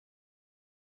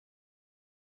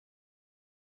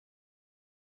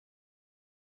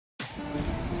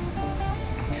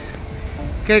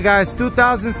Okay guys,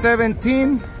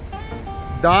 2017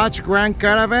 Dodge Grand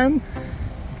Caravan.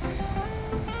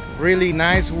 Really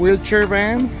nice wheelchair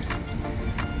van.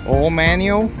 All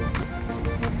manual.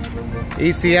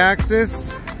 Easy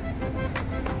access.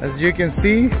 As you can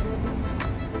see.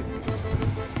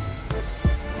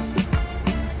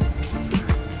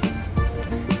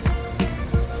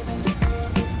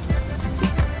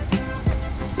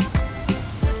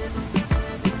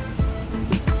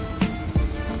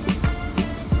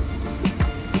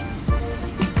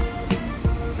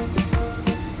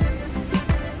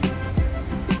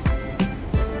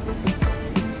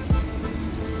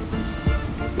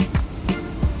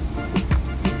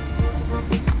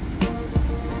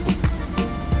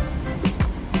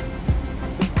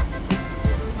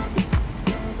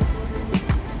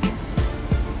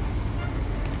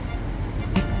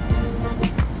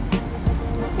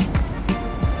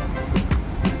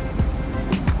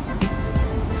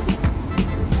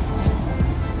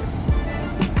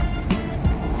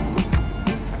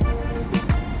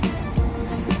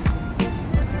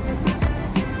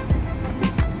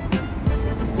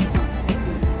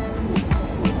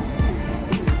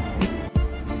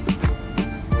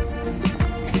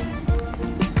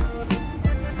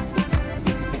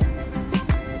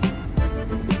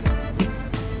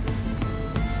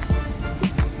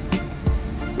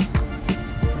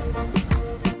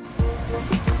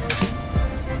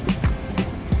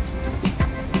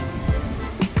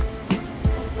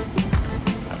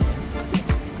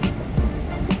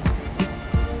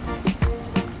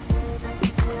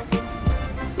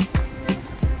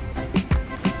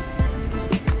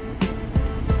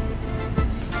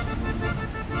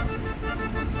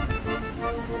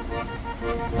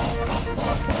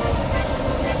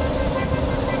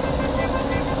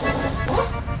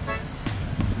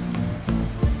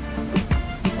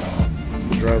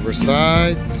 Driver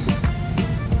side,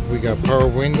 we got power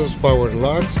windows, power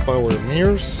locks, power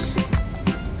mirrors.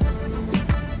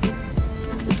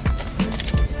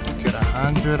 Got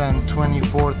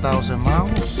 124,000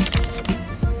 miles.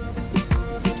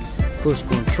 Cruise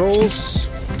controls.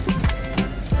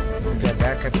 We got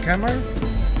backup camera.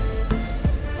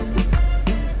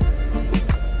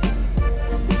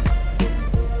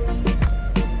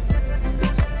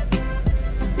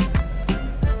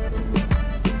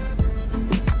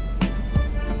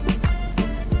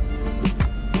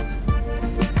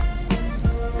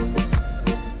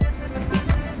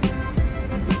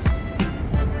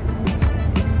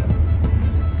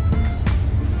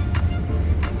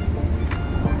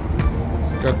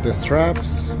 Got the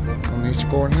straps on each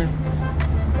corner.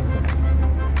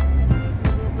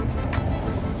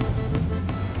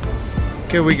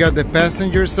 Okay, we got the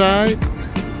passenger side.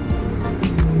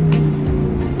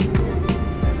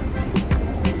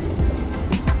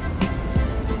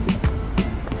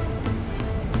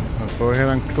 I'll go ahead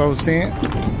and close it.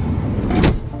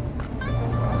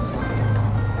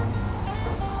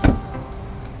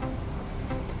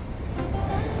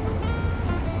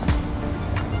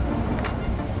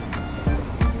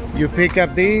 You pick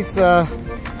up these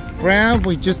ramp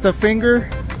with just a finger.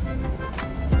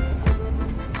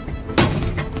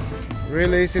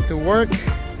 Really easy to work.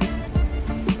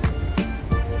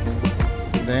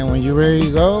 Then when you're ready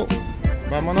to go,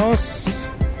 vámonos.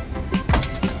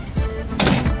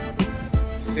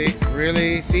 See,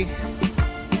 really easy.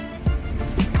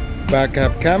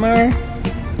 Backup camera.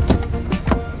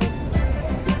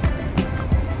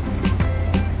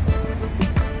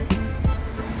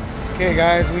 Okay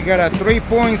guys, we got a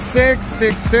 3.6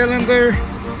 6-cylinder,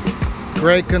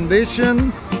 great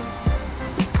condition.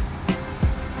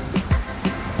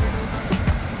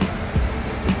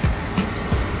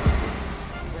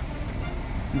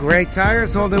 Great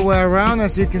tires all the way around,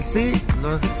 as you can see.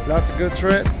 Look, lots of good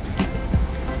tread.